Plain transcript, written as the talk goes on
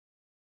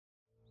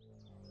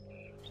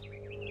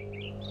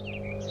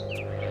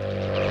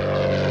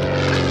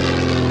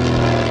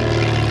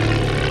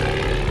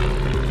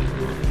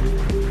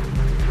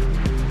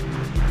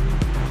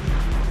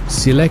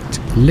Select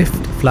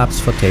Lift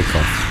Flaps for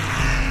takeoff.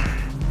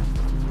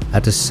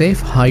 At a safe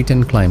height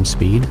and climb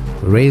speed,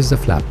 raise the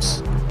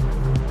flaps.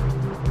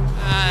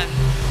 And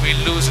we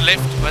lose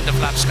lift when the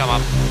flaps come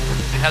up,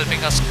 helping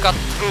us cut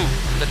through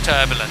the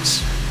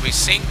turbulence. We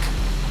sink,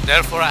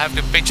 therefore I have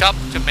to pitch up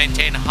to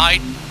maintain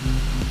height,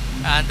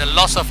 and the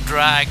loss of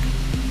drag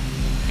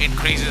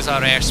increases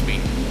our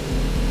airspeed.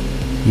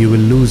 You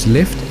will lose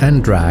lift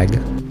and drag,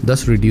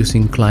 thus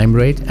reducing climb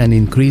rate and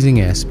increasing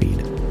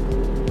airspeed.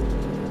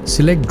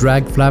 Select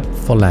drag flap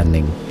for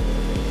landing.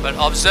 But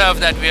observe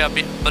that we are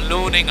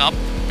ballooning up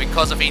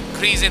because of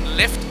increase in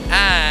lift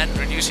and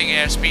reducing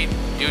airspeed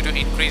due to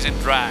increase in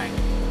drag.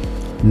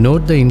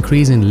 Note the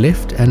increase in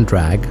lift and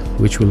drag,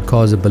 which will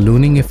cause a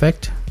ballooning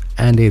effect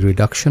and a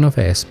reduction of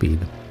airspeed.